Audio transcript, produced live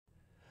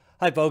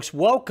Hi, folks.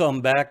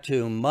 Welcome back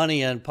to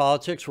Money and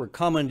Politics. We're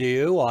coming to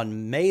you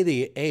on May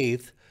the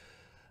 8th,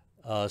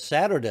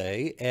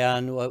 Saturday,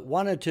 and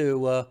wanted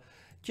to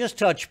just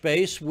touch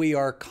base. We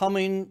are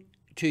coming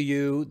to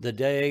you the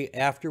day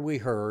after we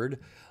heard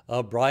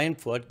Brian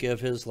Foote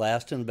give his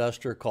last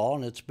investor call,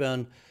 and it's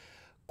been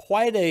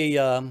quite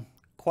a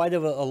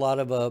lot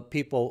of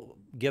people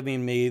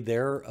giving me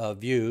their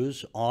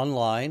views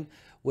online,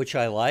 which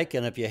I like.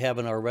 And if you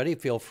haven't already,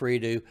 feel free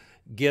to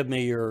give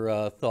me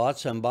your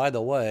thoughts. And by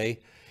the way,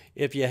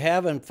 if you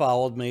haven't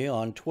followed me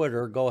on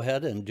Twitter, go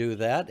ahead and do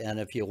that. And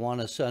if you want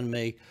to send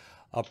me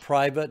a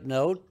private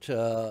note,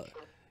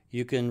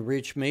 you can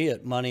reach me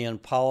at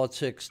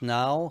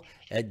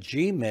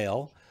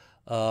moneyandpoliticsnow@gmail.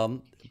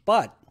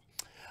 But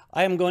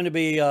I am going to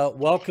be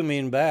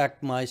welcoming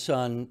back my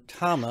son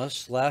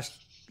Thomas.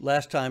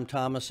 Last time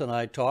Thomas and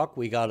I talked,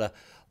 we got a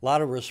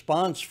lot of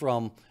response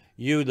from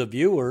you, the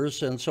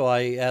viewers, and so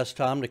I asked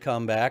Tom to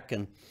come back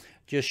and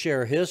just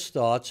share his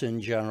thoughts in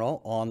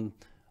general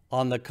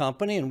on the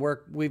company and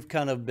where we've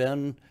kind of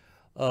been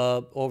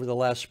over the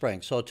last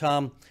spring. So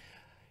Tom,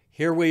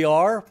 here we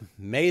are,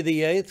 May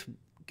the 8th.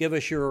 Give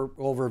us your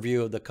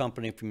overview of the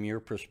company from your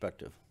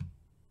perspective.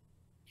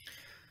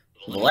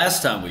 Well, the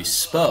last time we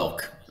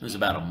spoke, it was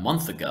about a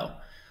month ago.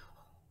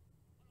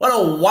 What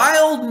a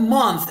wild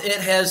month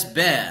it has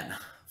been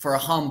for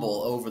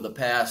Humbl over the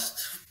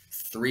past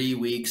 3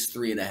 weeks,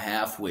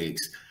 3.5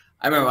 weeks.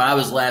 I remember when I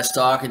was last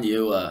talking to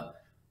you,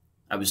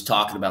 I was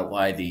talking about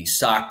why the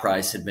stock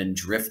price had been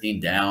drifting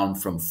down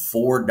from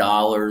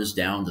 $4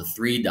 down to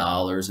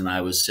 $3. And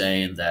I was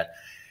saying that,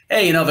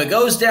 hey, if it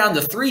goes down to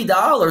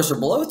 $3 or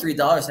below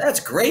 $3, that's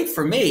great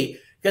for me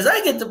because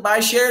I get to buy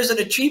shares at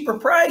a cheaper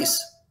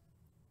price.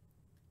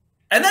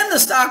 And then the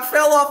stock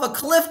fell off a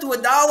cliff to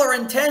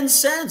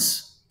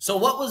 $1.10. So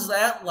what was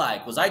that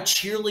like? Was I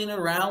cheerleading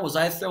around? Was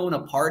I throwing a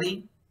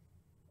party?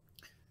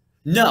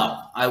 No,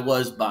 I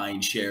was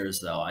buying shares,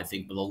 though. I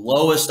think the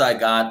lowest I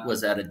got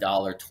was at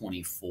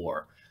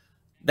 $1.24.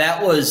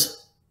 That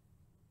was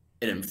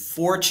an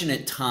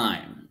unfortunate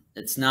time.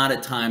 It's not a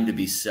time to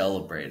be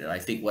celebrated. I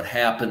think what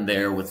happened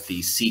there with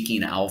the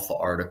Seeking Alpha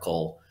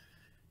article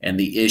and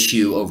the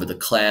issue over the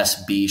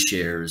Class B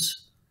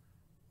shares,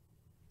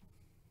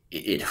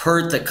 it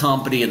hurt the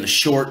company in the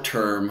short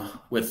term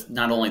with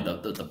not only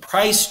the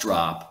price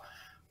drop,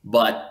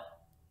 but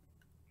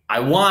I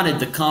wanted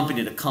the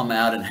company to come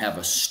out and have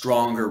a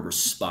stronger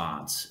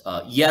response.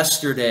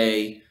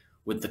 Yesterday,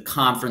 with the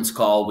conference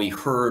call, we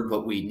heard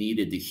what we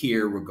needed to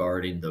hear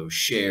regarding those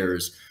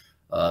shares.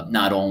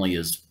 Not only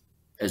as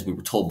we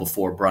were told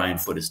before, Brian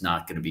Foote is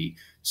not going to be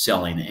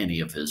selling any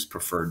of his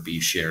preferred B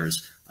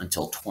shares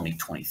until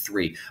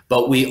 2023.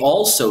 But we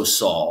also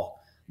saw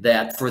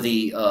that for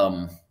the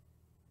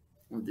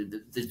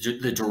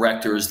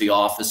directors, the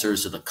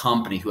officers of the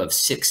company who have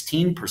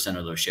 16%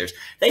 of those shares,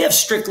 they have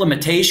strict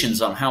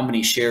limitations on how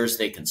many shares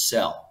they can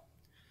sell.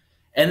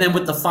 And then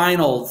with the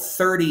final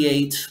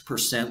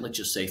 38%, let's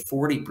just say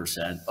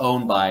 40%,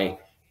 owned by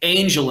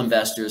angel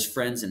investors,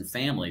 friends and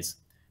families,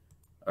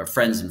 or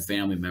friends and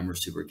family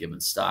members who were given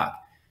stock,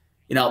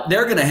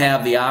 they're going to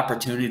have the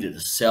opportunity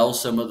to sell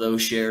some of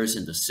those shares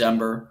in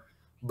December.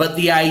 But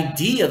the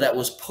idea that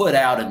was put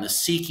out in the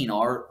Seeking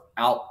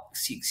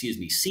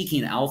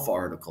Alpha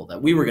article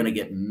that we were going to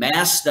get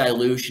mass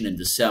dilution in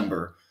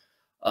December,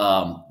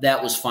 that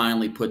was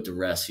finally put to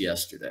rest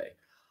yesterday.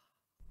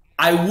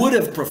 I would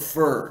have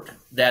preferred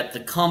that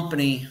the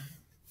company,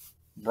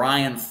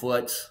 Brian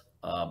Foote,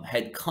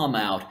 had come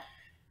out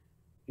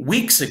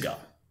weeks ago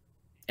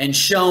and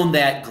shown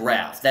that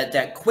graph,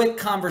 that quick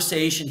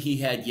conversation he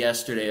had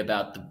yesterday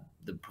about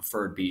the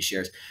preferred B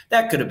shares.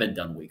 That could have been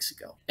done weeks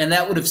ago. And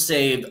that would have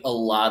saved a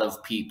lot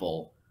of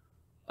people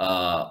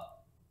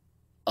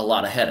a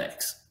lot of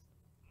headaches.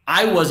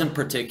 I wasn't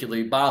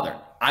particularly bothered.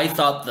 I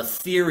thought the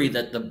theory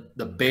that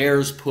the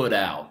bears put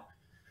out,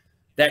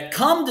 that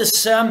come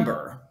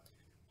December,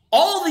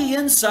 all the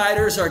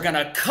insiders are going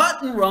to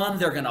cut and run.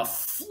 They're going to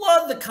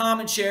flood the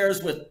common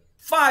shares with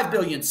 5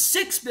 billion,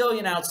 6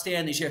 billion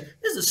outstanding shares.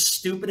 This is the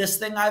stupidest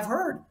thing I've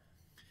heard.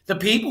 The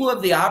people who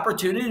have the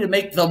opportunity to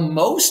make the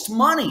most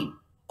money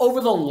over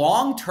the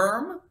long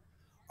term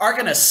are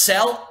going to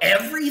sell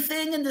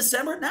everything in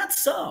December, not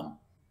some.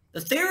 The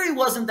theory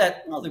wasn't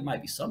that, well, there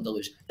might be some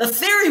dilution. The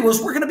theory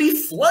was we're going to be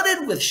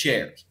flooded with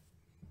shares.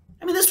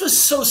 I mean, this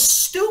was so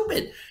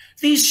stupid.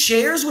 These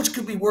shares, which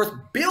could be worth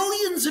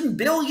billions and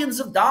billions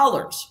of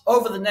dollars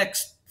over the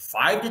next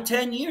 5 to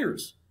 10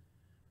 years,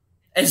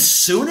 as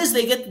soon as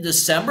they get to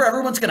December,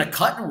 everyone's going to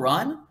cut and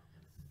run.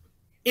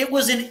 It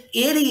was an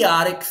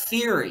idiotic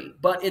theory,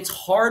 but it's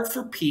hard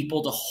for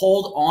people to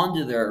hold on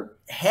to their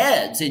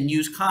heads and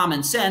use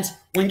common sense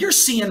when you're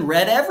seeing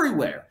red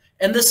everywhere.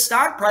 And the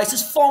stock price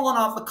has fallen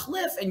off a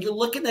cliff, and you're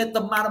looking at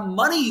the amount of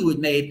money you had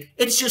made.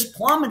 It's just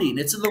plummeting.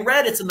 It's in the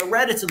red, it's in the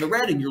red, it's in the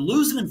red, and you're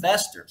losing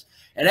investors.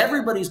 And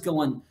everybody's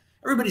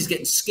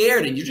getting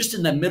scared, and you're just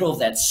in the middle of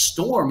that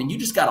storm, and you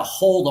just got to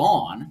hold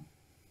on,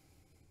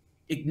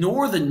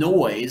 ignore the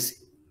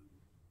noise.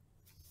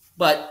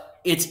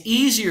 But it's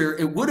easier.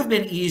 It would have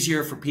been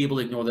easier for people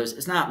to ignore this.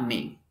 It's not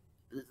me.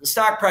 the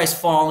stock price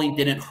falling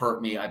didn't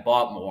hurt me. I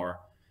bought more.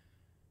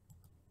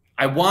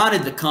 I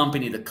wanted the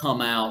company to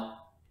come out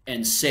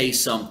and say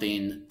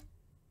something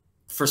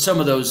for some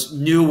of those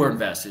newer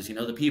investors, you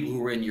know, the people who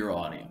were in your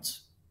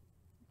audience.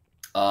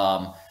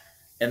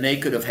 And they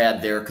could have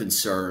had their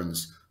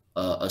concerns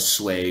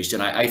assuaged.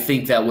 And I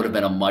think that would have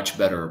been a much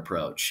better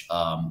approach.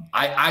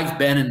 I've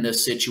been in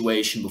this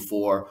situation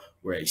before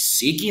where a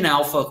Seeking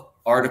Alpha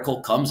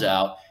article comes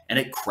out and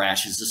it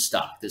crashes the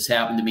stock. This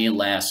happened to me in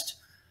last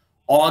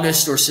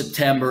August or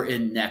September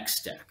in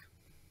Nextech.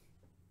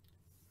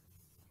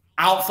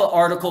 Alpha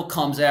article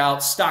comes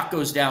out, stock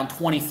goes down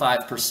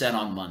 25%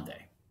 on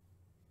Monday.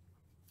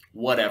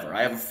 Whatever.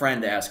 I have a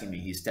friend asking me,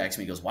 he's texting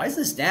me, he goes, why is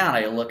this down?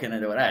 I look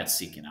into it. It's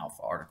Seeking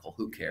Alpha article.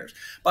 Who cares?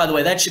 By the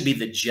way, that should be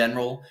the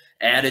general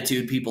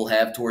attitude people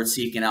have towards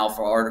Seeking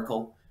Alpha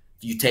article.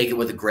 You take it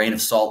with a grain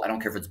of salt. I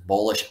don't care if it's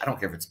bullish. I don't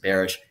care if it's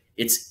bearish.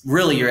 It's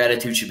really, your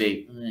attitude should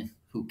be,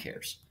 who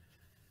cares?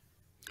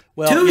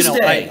 Well,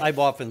 Tuesday. You know, I've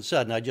often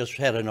said, and I just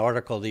had an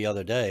article the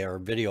other day, or a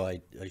video,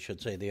 I should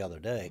say the other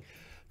day,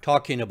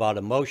 talking about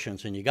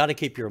emotions, and you got to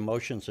keep your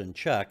emotions in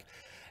check.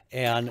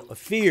 And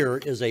fear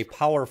is a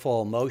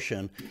powerful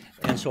emotion.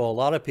 And so a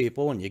lot of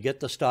people, when you get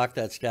the stock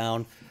that's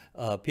down,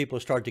 people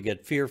start to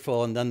get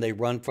fearful, and then they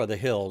run for the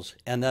hills.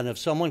 And then if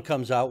someone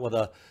comes out with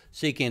a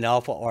Seeking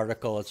Alpha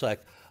article, it's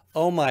like,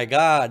 oh my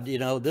God, you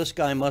know, this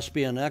guy must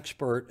be an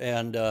expert,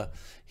 and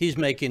he's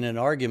making an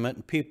argument,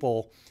 and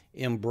people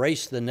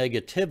embrace the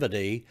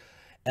negativity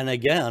and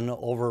again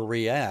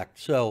overreact.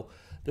 So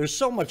there's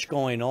so much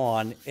going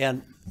on.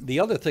 And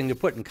the other thing to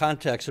put in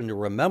context and to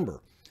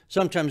remember,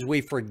 sometimes we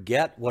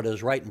forget what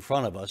is right in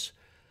front of us,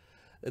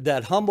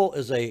 that Humbl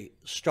is a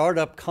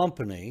startup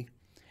company,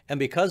 and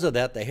because of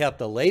that, they have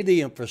to lay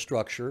the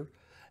infrastructure,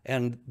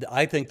 and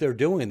I think they're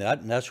doing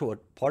that, and that's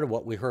what part of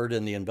what we heard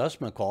in the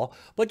investment call.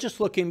 But just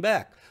looking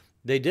back,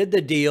 they did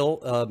the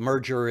deal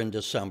merger in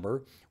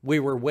December. We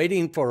were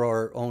waiting for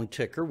our own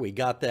ticker. We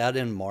got that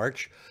in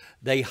March.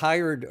 They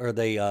hired, or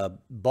they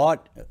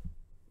bought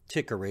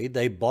Tickery.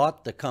 They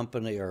bought the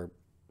company, or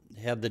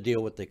have the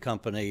deal with the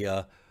company,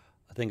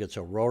 I think it's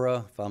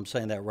Aurora, if I'm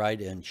saying that right,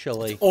 in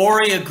Chile.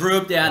 Aurea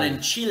Group down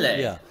in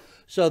Chile. Yeah.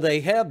 So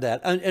they have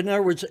that. In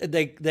other words,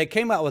 they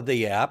came out with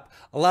the app.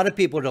 A lot of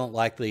people don't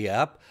like the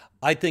app.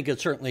 I think it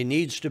certainly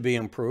needs to be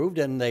improved,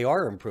 and they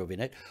are improving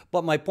it.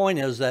 But my point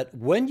is that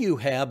when you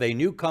have a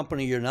new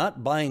company, you're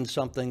not buying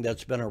something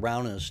that's been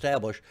around and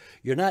established.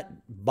 You're not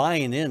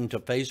buying into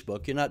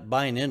Facebook. You're not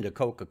buying into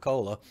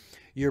Coca-Cola.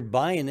 You're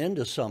buying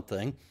into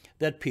something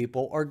that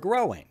people are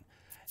growing.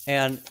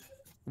 And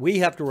we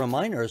have to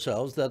remind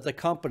ourselves that the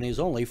company is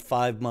only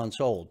 5 months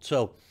old.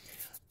 So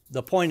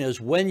the point is,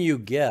 when you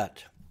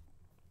get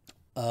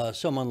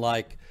someone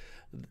like,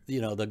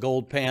 you know, the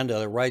Gold Panda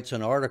that writes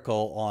an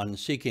article on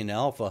Seeking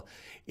Alpha,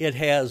 it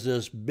has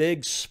this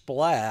big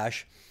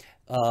splash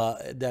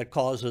that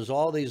causes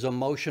all these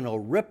emotional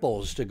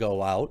ripples to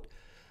go out.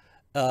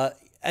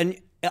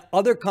 And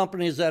other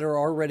companies that are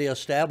already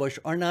established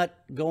are not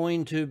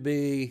going to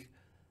be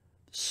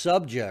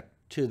subject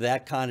to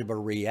that kind of a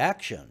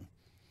reaction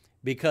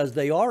because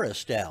they are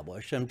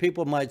established. And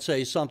people might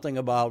say something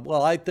about,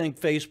 well, I think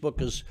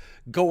Facebook is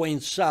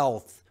going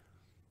south.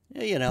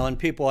 You know, and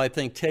people, I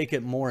think, take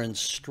it more in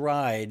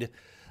stride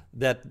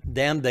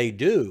than they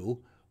do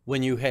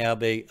when you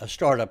have a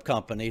startup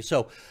company.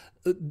 So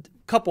a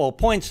couple of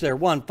points there.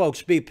 One,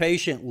 folks, be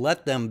patient.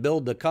 Let them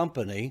build the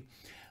company.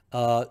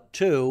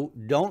 Two,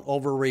 don't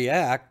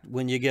overreact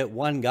when you get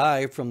one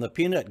guy from the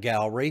peanut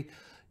gallery,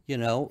 you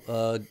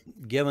know,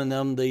 giving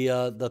them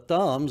the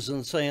thumbs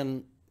and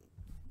saying,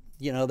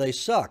 you know, they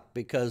suck,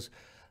 because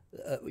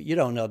you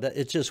don't know that.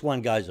 It's just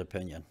one guy's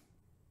opinion.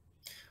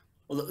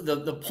 Well,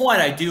 the point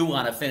I do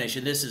want to finish,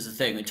 and this is the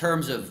thing, in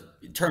terms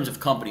of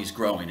companies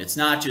growing, it's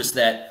not just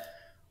that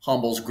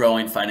Humbl's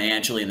growing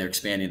financially and they're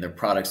expanding their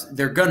products.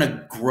 They're going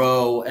to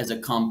grow as a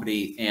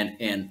company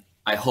and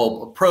I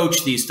hope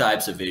approach these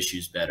types of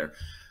issues better.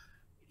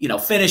 You know,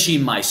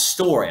 finishing my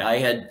story, I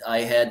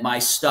had my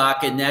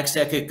stock in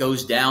Nextech. It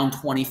goes down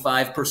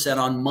 25%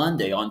 on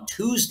Monday. On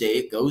Tuesday,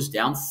 it goes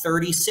down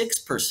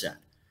 36%.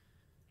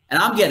 And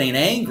I'm getting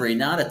angry,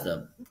 not at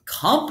the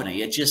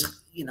company. It just,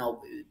 you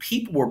know,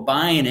 people were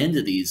buying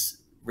into these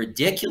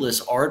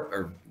ridiculous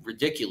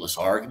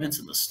arguments,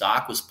 and the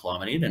stock was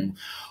plummeting. And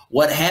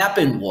what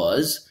happened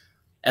was,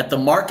 at the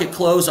market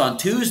close on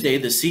Tuesday,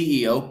 the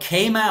CEO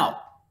came out.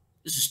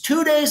 This is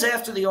 2 days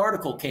after the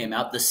article came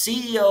out. The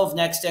CEO of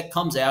Nextech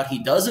comes out.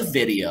 He does a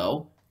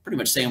video, pretty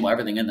much saying, well,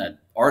 everything in that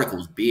article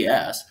is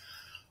BS.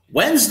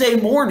 Wednesday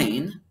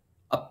morning,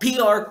 a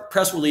PR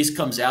press release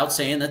comes out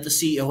saying that the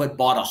CEO had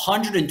bought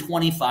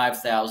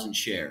 125,000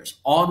 shares.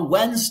 On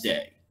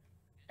Wednesday,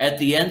 at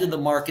the end of the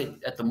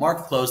market, at the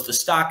market close, the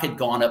stock had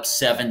gone up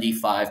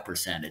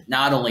 75%. It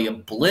not only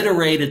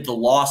obliterated the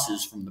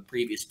losses from the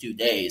previous 2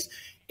 days,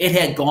 it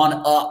had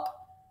gone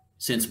up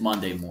since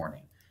Monday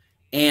morning.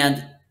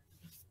 And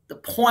the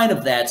point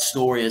of that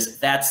story is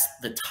that's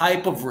the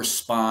type of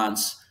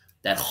response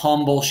that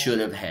Humbl should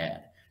have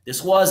had.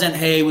 This wasn't,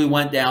 hey, we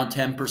went down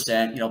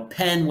 10%. You know,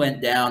 Penn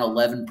went down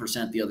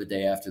 11% the other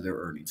day after their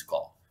earnings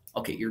call.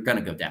 Okay, you're going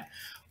to go down.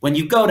 When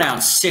you go down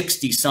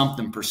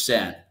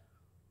 60-something%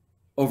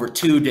 over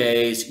 2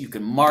 days, you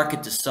can mark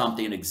it to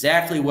something,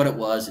 exactly what it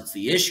was. It's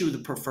the issue of the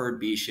preferred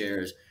B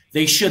shares.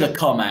 They should have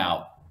come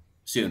out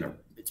sooner.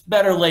 It's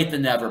better late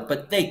than never,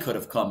 but they could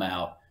have come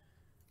out,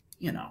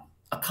 you know,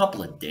 a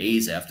couple of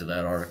days after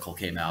that article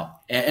came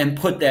out and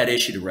put that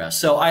issue to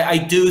rest. So I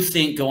do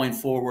think going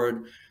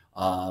forward,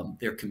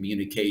 their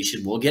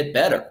communication will get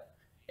better.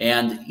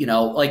 And, you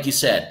know, like you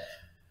said,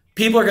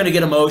 people are going to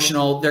get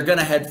emotional. They're going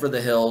to head for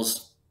the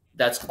hills.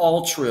 That's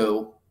all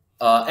true.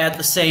 At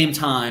the same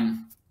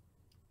time,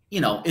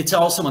 you know, it's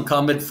also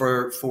incumbent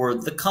for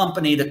the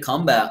company to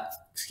come back,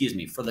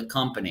 for the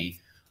company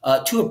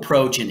to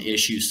approach an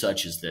issue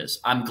such as this.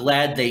 I'm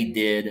glad they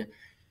did.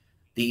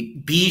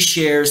 The B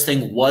shares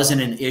thing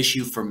wasn't an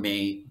issue for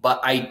me, but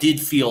I did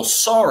feel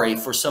sorry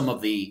for some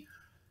of the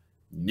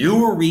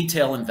newer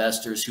retail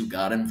investors who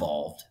got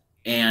involved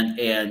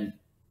and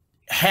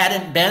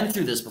hadn't been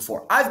through this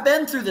before. I've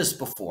been through this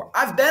before.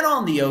 I've been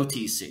on the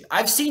OTC.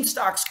 I've seen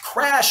stocks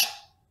crash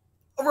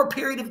over a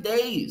period of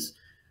days.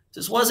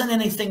 This wasn't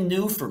anything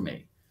new for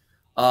me.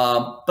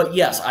 But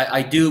yes,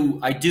 I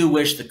do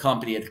wish the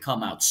company had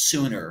come out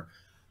sooner.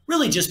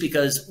 Really, just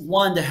because,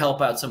 one, to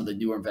help out some of the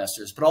newer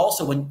investors, but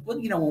also when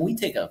we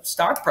take a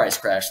stock price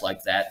crash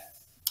like that,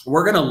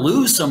 we're going to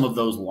lose some of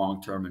those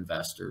long-term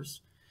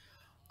investors,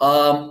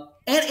 and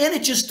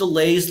it just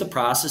delays the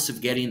process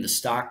of getting the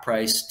stock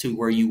price to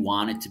where you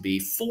want it to be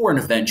for an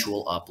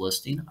eventual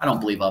uplisting. I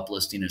don't believe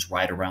uplisting is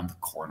right around the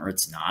corner.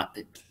 It's not.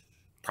 It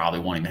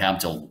probably won't even happen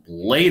until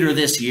later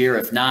this year,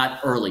 if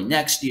not early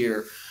next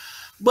year.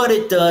 But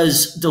it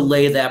does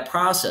delay that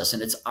process.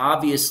 And it's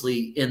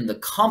obviously in the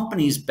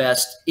company's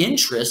best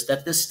interest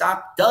that this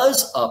stock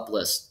does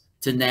uplist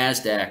to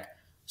NASDAQ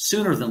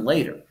sooner than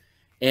later.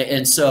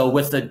 And so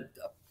with the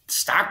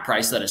stock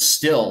price that is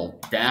still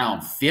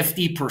down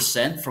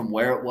 50% from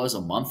where it was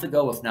a month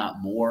ago, if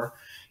not more,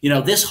 you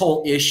know, this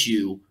whole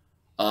issue,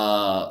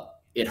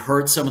 it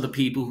hurts some of the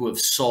people who have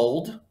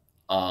sold.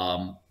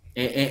 And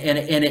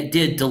it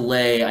did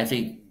delay, I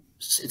think,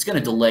 it's going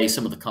to delay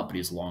some of the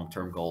company's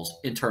long-term goals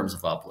in terms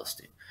of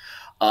uplisting.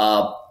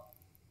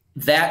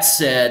 That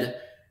said,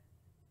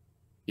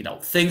 you know,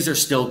 things are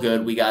still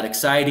good. We got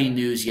exciting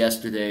news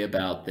yesterday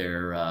about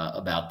their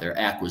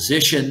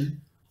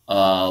acquisition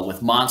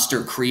with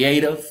Monster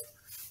Creative.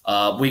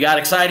 We got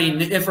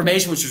exciting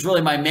information, which was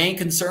really my main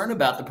concern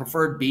about the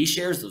preferred B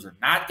shares. Those are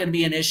not going to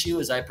be an issue,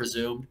 as I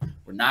presumed.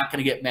 We're not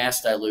going to get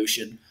mass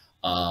dilution.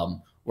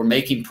 We're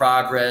making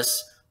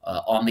progress.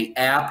 On the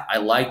app, I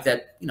like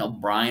that, you know,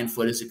 Brian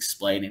Foote is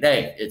explaining,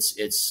 hey, it's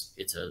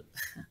a,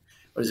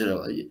 what is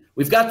it?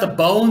 We've got the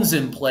bones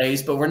in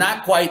place, but we're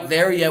not quite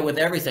there yet with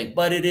everything,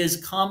 but it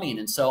is coming.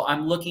 And so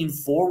I'm looking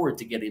forward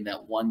to getting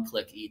that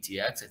one-click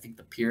ETX. I think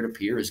the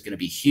peer-to-peer is going to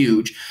be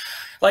huge.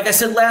 Like I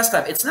said last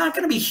time, it's not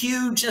going to be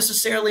huge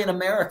necessarily in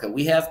America.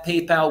 We have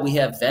PayPal, we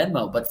have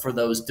Venmo, but for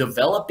those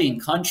developing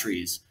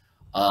countries,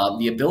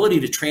 the ability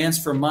to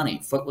transfer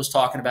money, Foote was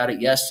talking about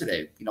it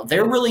yesterday, you know,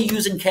 they're really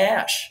using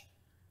cash.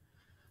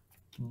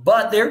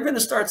 But they're going to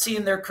start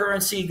seeing their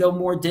currency go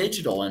more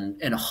digital,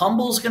 and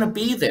Humble's going to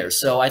be there.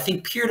 So I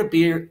think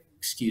peer-to-peer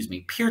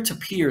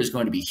is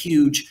going to be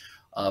huge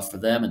for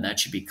them, and that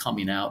should be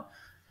coming out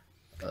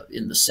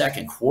in the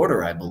second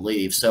quarter, I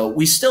believe. So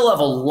we still have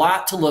a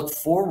lot to look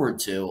forward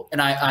to,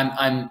 and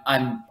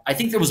I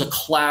think there was a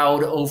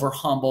cloud over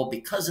Humble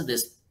because of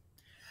this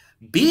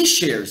B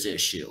shares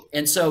issue.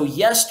 And so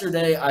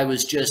yesterday I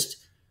was just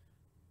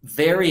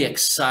very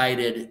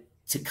excited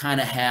to kind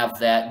of have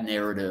that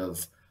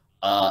narrative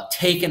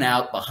taken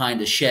out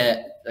behind a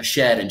shed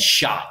and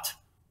shot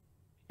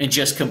and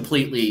just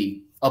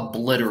completely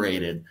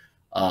obliterated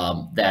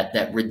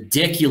that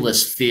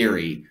ridiculous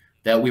theory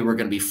that we were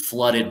going to be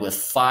flooded with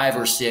 5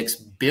 or 6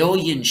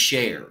 billion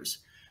shares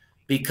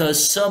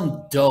because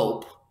some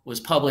dope was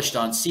published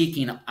on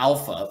Seeking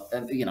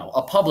Alpha, you know,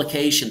 a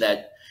publication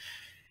that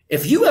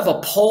if you have a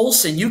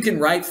pulse and you can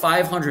write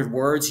 500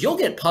 words, you'll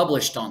get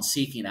published on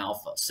Seeking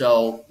Alpha.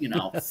 So, you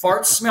know,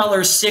 Fart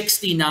Smeller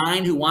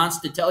 69 who wants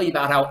to tell you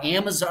about how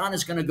Amazon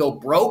is going to go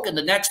broke in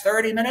the next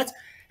 30 minutes.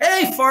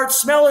 Hey, Fart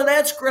Smeller,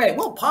 that's great.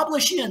 We'll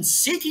publish you in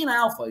Seeking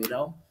Alpha, you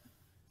know.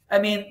 I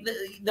mean,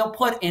 they'll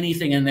put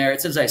anything in there.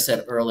 It's as I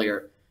said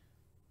earlier,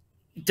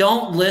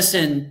 don't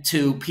listen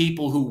to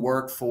people who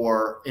work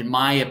for, in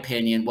my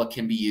opinion, what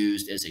can be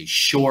used as a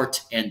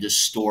short and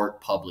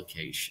distort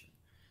publication.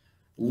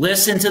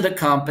 Listen to the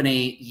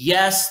company.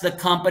 Yes, the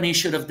company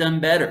should have done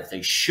better.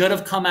 They should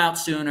have come out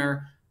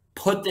sooner,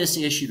 put this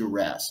issue to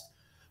rest.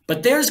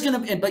 But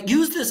but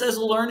use this as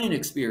a learning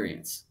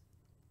experience.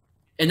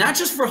 And not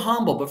just for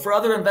Humble, but for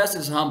other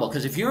investors in Humble.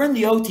 Because if you're in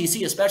the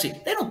OTC especially,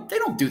 they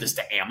don't do this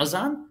to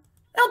Amazon.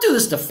 They don't do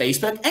this to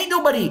Facebook. Ain't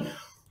nobody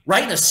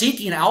writing a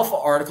Seeking Alpha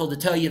article to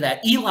tell you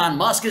that Elon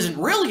Musk isn't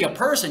really a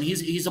person.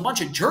 He's a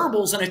bunch of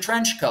gerbils in a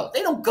trench coat.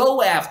 They don't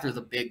go after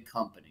the big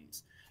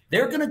companies.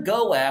 They're going to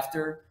go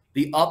after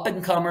the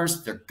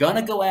up-and-comers. They're going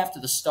to go after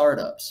the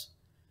startups.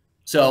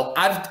 So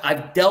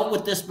I've dealt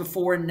with this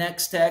before in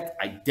Nextech.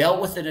 I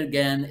dealt with it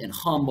again in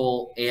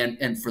Humbl.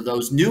 And for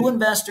those new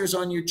investors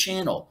on your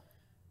channel,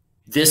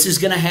 this is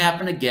going to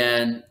happen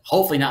again,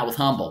 hopefully not with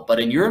Humbl, but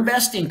in your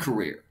investing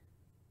career,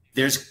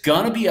 there's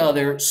going to be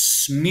other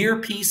smear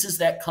pieces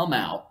that come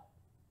out,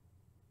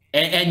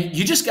 and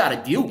you just got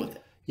to deal with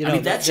it. You know, I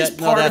mean, that's just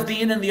part of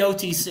being in the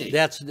OTC.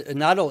 That's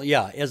not only,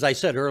 yeah, as I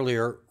said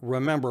earlier,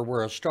 remember,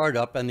 we're a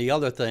startup. And the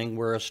other thing,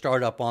 we're a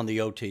startup on the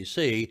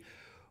OTC.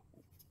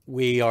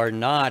 We are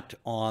not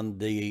on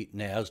the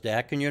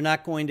NASDAQ, and you're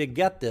not going to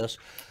get this.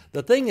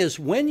 The thing is,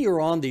 when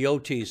you're on the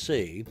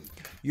OTC,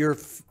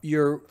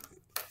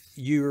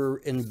 your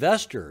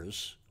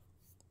investors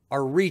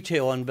are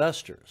retail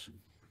investors.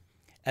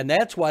 And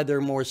that's why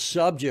they're more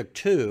subject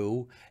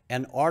to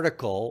an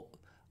article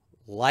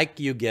like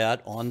you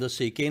get on the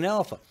Seeking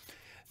Alpha.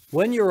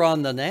 When you're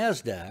on the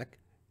NASDAQ,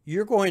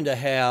 you're going to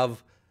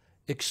have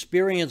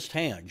experienced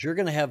hands. You're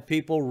going to have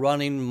people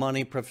running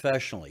money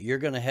professionally. You're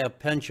going to have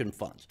pension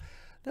funds.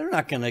 They're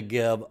not going to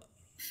give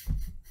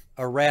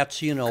a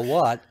rat's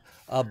you-know-what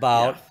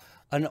about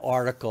an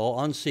article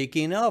on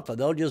Seeking Alpha.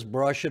 They'll just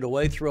brush it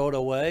away, throw it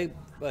away,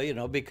 you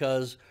know,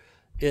 because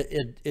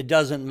it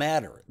doesn't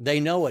matter. They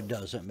know it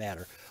doesn't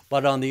matter.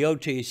 But on the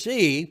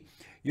OTC,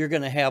 you're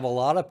going to have a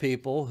lot of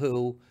people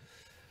who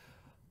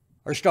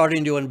are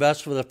starting to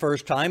invest for the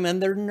first time,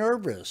 and they're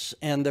nervous,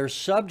 and they're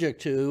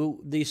subject to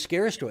these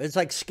scare stories. It's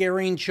like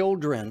scaring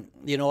children,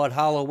 you know, at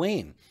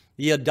Halloween.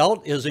 The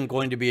adult isn't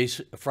going to be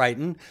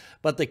frightened,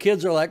 but the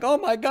kids are like, oh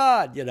my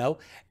God, you know,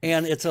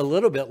 and it's a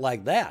little bit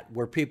like that,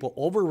 where people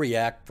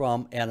overreact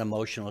from an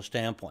emotional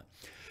standpoint.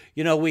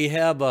 You know, we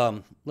have,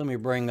 let me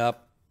bring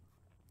up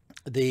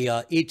the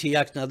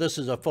ETX. Now, this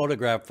is a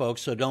photograph,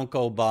 folks, so don't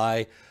go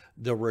by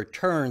the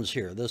returns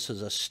here. This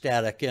is a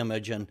static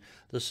image, and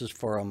this is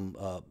from,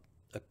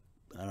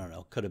 I don't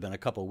know, could have been a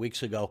couple of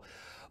weeks ago.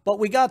 But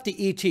we got the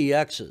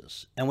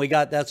ETXs, and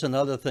that's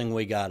another thing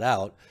we got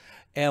out.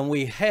 And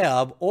we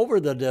have, over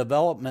the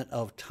development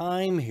of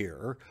time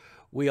here,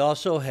 we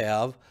also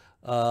have,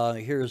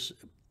 here's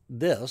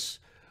this,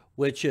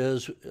 which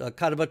is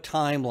kind of a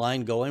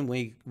timeline going.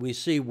 We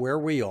see where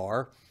we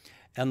are,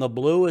 and the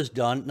blue is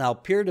done. Now,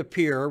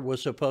 peer-to-peer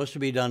was supposed to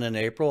be done in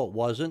April. It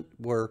wasn't.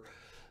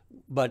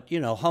 But, you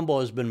know, Humbl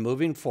has been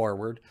moving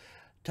forward.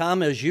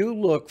 Tom, as you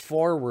look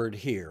forward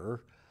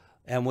here,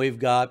 and we've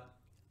got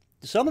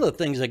some of the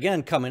things,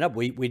 again, coming up.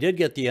 We did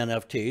get the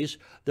NFTs.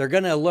 They're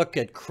going to look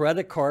at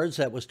credit cards.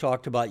 That was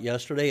talked about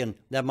yesterday, and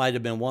that might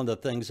have been one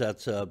of the things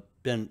that's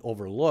been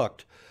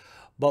overlooked.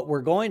 But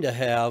we're going to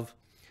have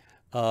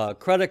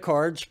credit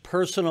cards,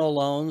 personal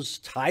loans,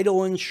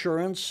 title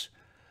insurance,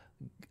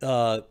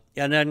 and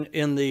then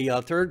in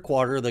the third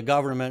quarter, the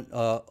government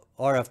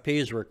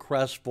RFPs,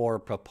 requests for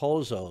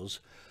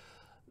proposals,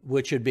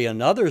 which would be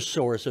another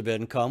source of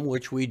income,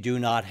 which we do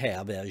not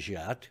have as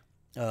yet.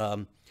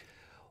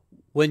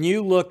 When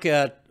you look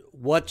at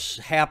what's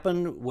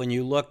happened, when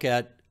you look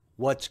at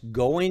what's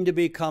going to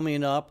be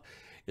coming up,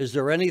 is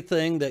there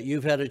anything that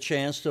you've had a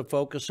chance to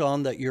focus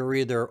on that you're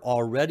either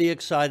already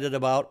excited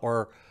about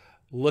or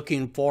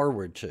looking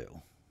forward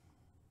to?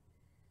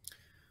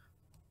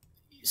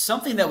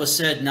 Something that was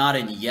said not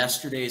in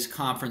yesterday's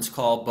conference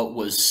call, but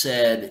was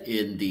said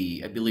in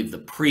I believe, the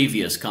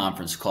previous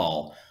conference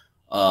call.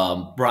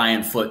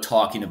 Brian Foote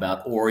talking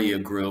about Aurea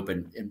Group,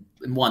 and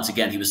once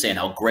again, he was saying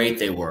how great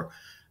they were.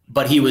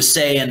 But he was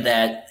saying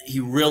that he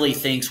really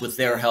thinks with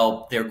their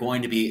help, they're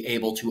going to be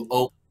able to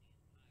open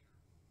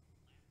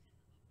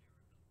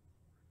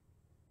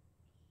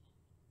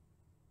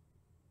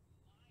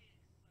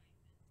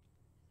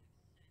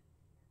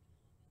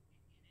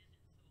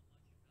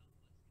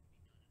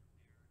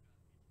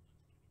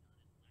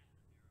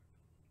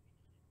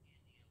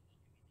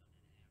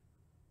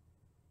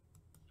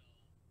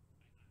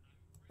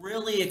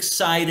really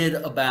excited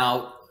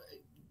about,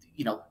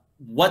 you know,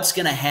 what's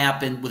going to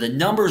happen with the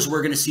numbers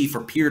we're going to see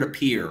for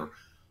peer-to-peer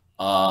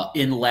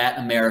in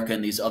Latin America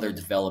and these other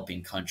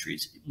developing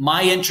countries.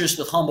 My interest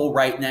with Humbl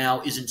right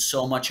now isn't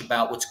so much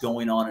about what's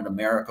going on in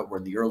America. We're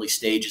in the early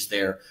stages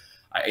there.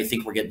 I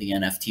think we're getting the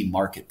NFT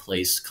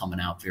marketplace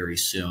coming out very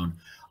soon.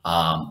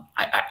 I'm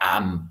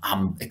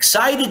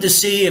excited to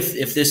see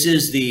if this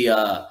is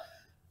the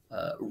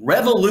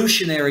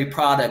revolutionary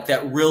product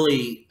that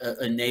really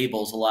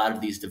enables a lot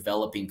of these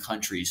developing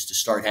countries to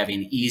start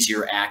having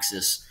easier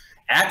access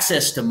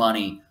to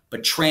money,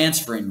 but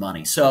transferring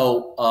money.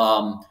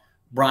 So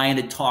Brian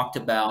had talked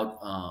about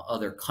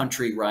other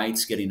country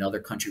rights, getting other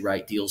country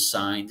right deals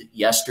signed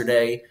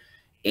yesterday.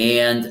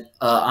 And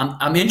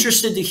I'm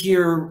interested to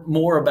hear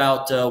more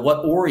about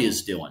what Aurea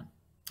is doing.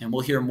 And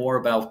we'll hear more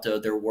about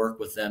their work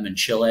with them in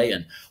Chile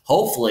and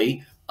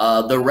hopefully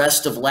the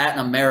rest of Latin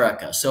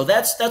America. So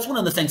that's one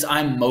of the things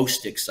I'm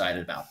most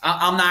excited about.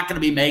 I'm not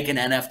going to be making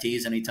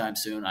NFTs anytime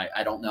soon.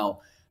 I don't know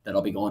that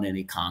I'll be going to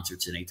any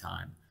concerts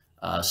anytime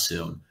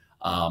soon.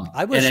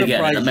 I was and again,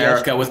 surprised in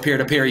America with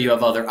peer-to-peer, you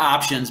have other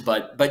options,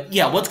 but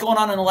yeah, what's going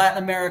on in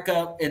Latin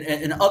America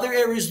and other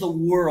areas of the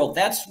world,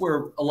 that's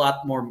where a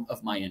lot more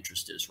of my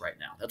interest is right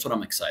now. That's what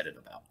I'm excited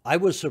about. I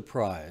was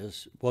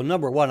surprised. Well,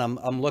 number one,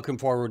 I'm looking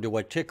forward to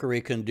what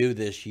Tickery can do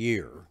this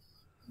year.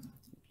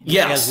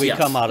 Yes, as we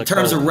come out of in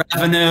terms COVID. of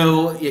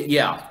revenue,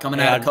 yeah, coming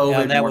out of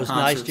COVID. And that more was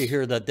concerts. nice to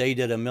hear that they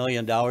did $1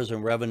 million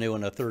in revenue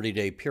in a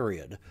 30-day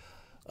period.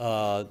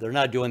 They're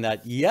not doing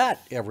that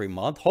yet every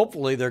month.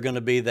 Hopefully they're going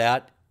to be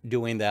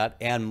doing that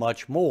and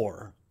much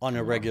more on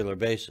a regular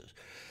basis.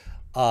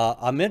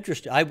 I'm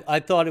interested. I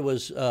thought it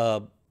was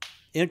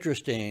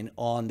interesting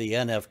on the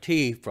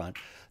NFT front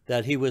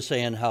that he was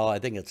saying how, I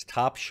think it's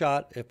Top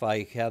Shot, if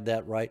I have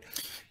that right.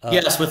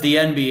 Yes, with the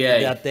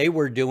NBA. That they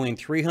were doing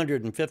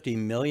 $350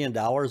 million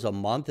a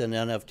month in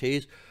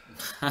NFTs.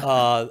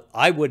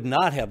 I would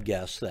not have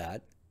guessed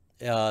that.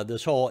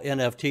 This whole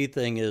NFT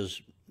thing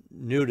is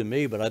new to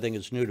me, but I think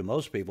it's new to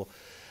most people.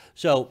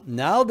 So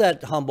now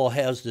that Humbl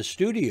has the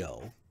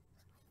studio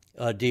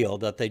deal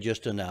that they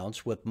just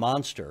announced with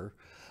Monster,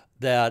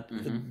 that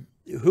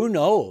who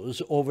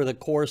knows over the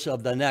course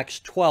of the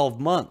next 12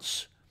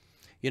 months,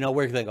 you know,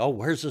 we're thinking, oh,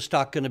 where's the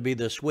stock going to be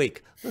this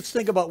week? Let's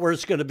think about where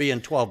it's going to be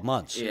in 12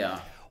 months. Yeah.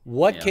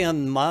 What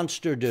can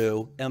Monster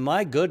do? And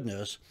my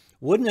goodness,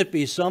 wouldn't it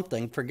be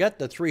something, forget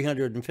the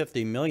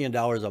 $350 million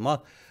a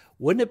month,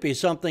 wouldn't it be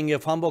something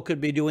if Humbl could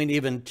be doing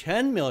even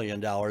 $10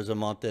 million a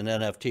month in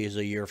NFTs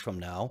a year from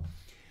now,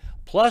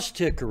 plus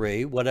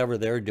Tickery, whatever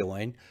they're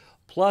doing,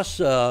 plus,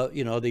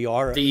 you know, the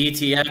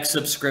ETX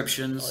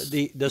subscriptions.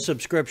 The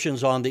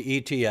subscriptions on the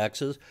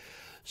ETXs.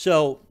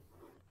 So,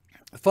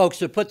 folks,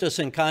 to put this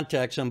in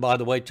context, and by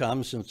the way,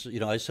 Tom, since, you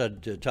know, I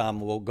said to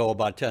Tom, we'll go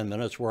about 10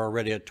 minutes. We're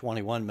already at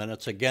 21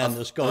 minutes. Again,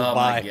 this goes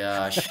by. Oh, my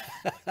gosh.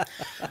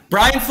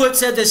 Brian Foote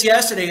said this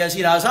yesterday. He goes,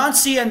 you know, I was on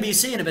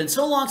CNBC, and it had been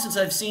so long since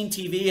I've seen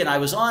TV, and I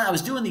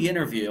was doing the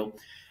interview,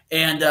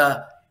 and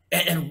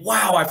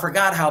wow, I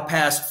forgot how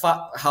fast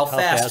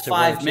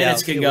 5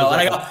 minutes can go.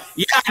 And I go,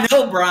 yeah, I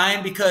know,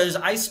 Brian, because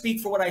I speak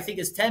for what I think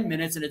is 10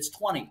 minutes, and it's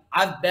 20.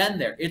 I've been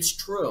there. It's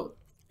true.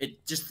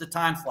 It just, the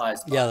time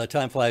flies by. Yeah, the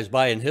time flies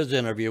by. And his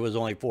interview was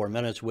only 4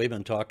 minutes. We've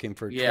been talking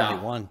for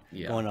 21,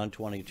 going on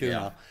 22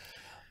 now.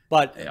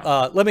 But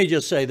let me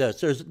just say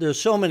this. There's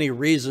so many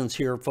reasons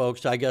here,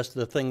 folks. I guess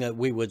the thing that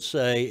we would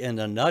say in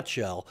a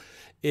nutshell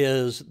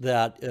is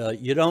that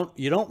you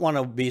don't want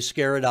to be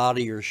scared out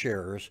of your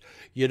shares.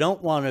 You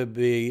don't want to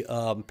be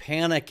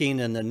panicking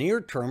in the near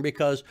term,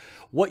 because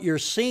what you're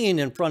seeing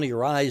in front of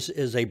your eyes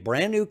is a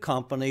brand new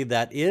company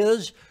that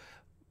is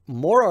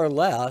more or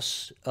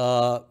less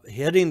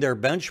hitting their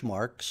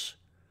benchmarks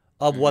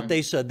of what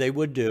they said they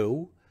would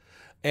do.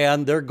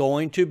 And they're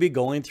going to be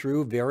going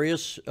through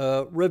various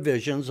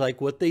revisions, like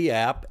with the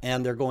app,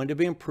 and they're going to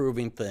be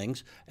improving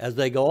things as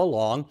they go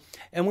along.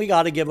 And we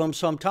got to give them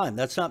some time.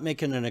 That's not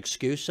making an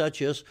excuse. That's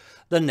just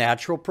the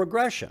natural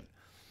progression.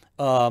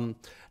 Tom,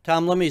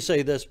 let me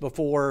say this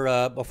before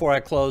I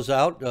close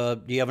out.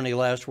 Do you have any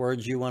last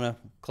words you want to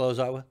close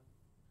out with?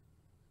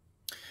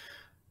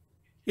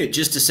 Yeah,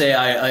 just to say,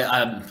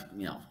 I'm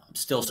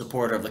still a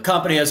supporter of the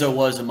company as I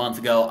was a month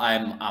ago.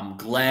 I'm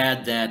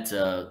glad that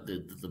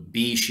the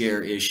B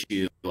share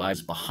issue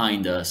is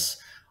behind us,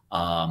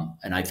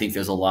 and I think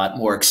there's a lot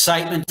more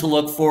excitement to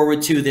look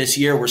forward to this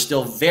year. We're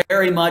still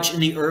very much in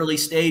the early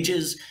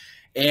stages,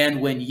 and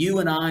when you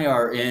and I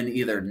are in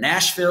either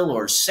Nashville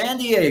or San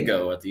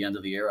Diego at the end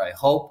of the year, I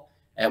hope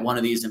at one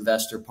of these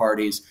investor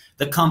parties,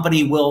 the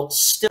company will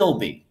still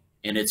be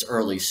in its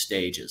early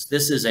stages.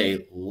 This is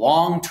a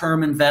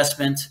long-term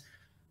investment.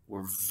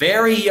 We're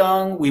very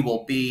young. We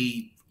will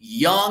be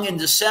young in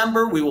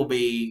December. We will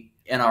be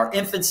in our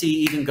infancy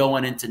even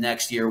going into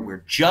next year.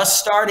 We're just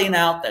starting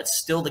out. That's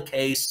still the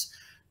case.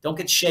 Don't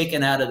get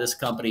shaken out of this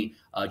company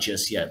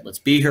just yet. Let's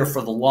be here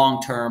for the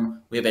long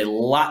term. We have a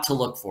lot to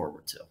look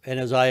forward to. And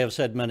as I have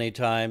said many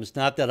times,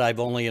 not that I've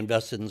only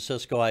invested in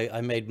Cisco.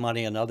 I made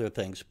money in other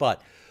things.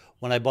 But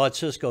when I bought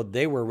Cisco,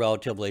 they were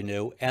relatively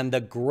new. And the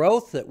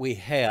growth that we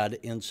had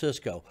in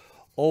Cisco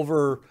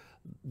over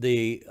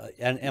the,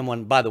 and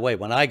when, by the way,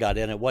 when I got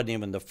in, it wasn't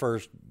even the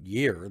first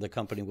year. The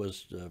company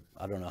was,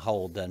 I don't know how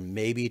old then,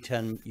 maybe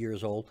 10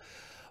 years old.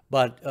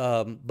 But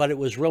it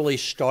was really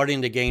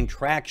starting to gain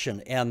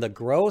traction. And the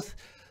growth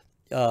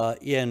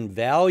in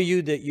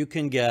value that you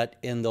can get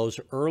in those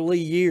early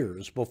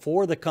years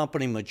before the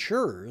company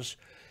matures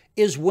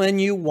is when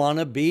you want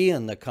to be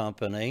in the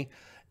company,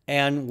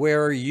 and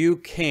where you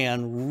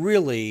can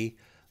really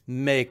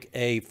make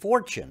a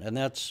fortune. And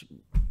that's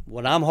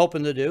what I'm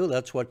hoping to do.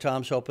 That's what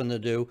Tom's hoping to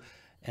do,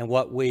 and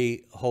what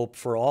we hope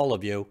for all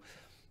of you.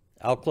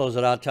 I'll close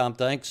it out, Tom.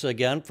 Thanks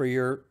again for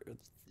your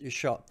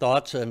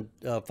thoughts. And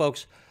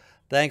folks,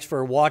 thanks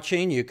for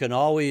watching. You can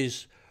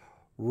always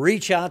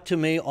reach out to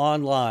me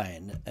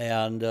online.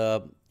 And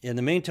in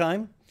the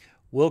meantime,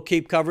 we'll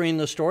keep covering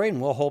the story, and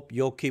we'll hope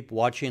you'll keep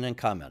watching and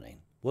commenting.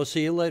 We'll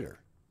see you later.